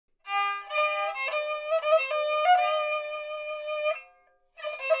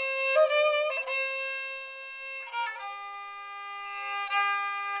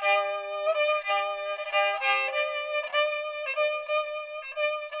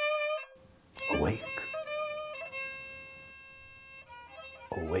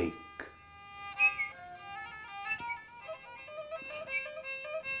awake.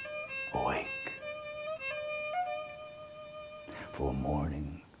 Awake. For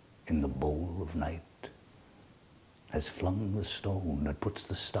morning in the bowl of night has flung the stone that puts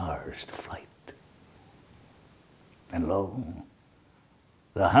the stars to flight. And lo,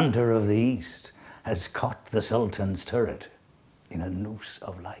 the hunter of the east has caught the Sultan's turret in a noose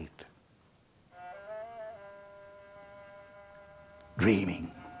of light.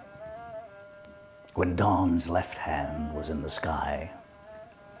 Dreaming, when dawn's left hand was in the sky,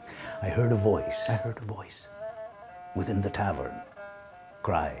 I heard a voice within the tavern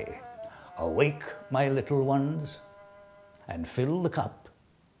cry, "Awake, my little ones, and fill the cup,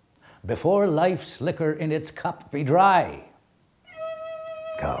 before life's liquor in its cup be dry.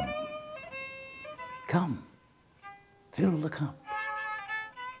 Come, come, fill the cup,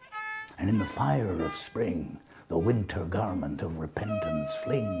 and in the fire of spring the winter garment of repentance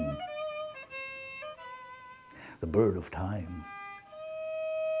fling. The bird of time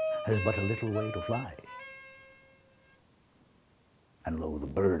has but a little way to fly, and lo, the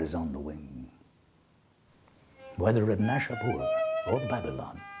bird is on the wing. Whether at Nashapur or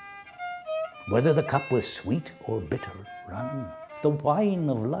Babylon, whether the cup was sweet or bitter run, the wine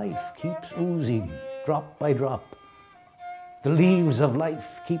of life keeps oozing drop by drop. The leaves of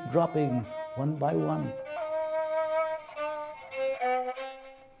life keep dropping one by one.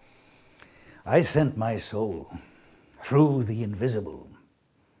 I sent my soul through the invisible,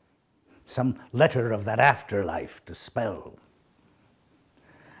 some letter of that afterlife to spell.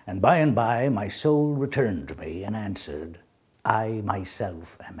 And by my soul returned to me and answered, I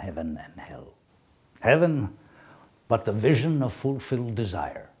myself am heaven and hell. Heaven, but the vision of fulfilled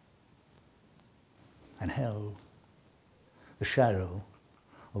desire. And hell, the shadow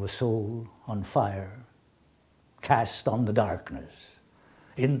of a soul on fire, cast on the darkness,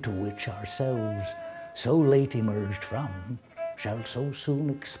 into which ourselves, so late emerged from, shall so soon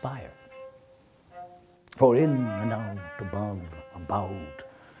expire. For in and out, above, about,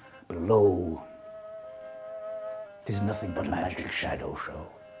 below, 'tis nothing but magic shadow show,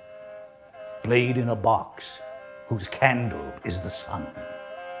 played in a box whose candle is the sun,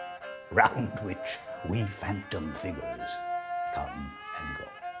 round which we phantom figures come and go.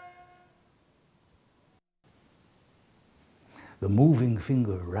 The moving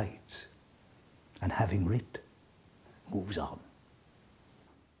finger writes, and having writ, moves on.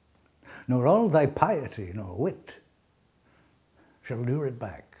 Nor all thy piety nor wit shall lure it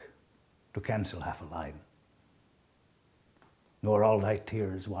back to cancel half a line, nor all thy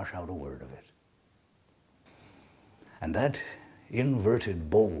tears wash out a word of it. And that inverted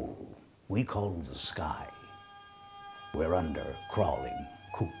bowl we call the sky, whereunder crawling,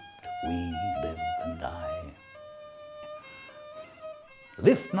 cooped, we live and die.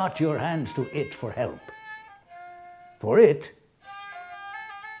 Lift not your hands to it for help, for it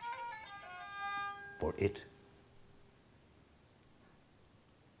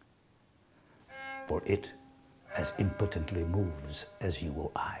as impotently moves as you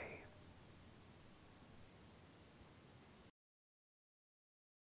or I.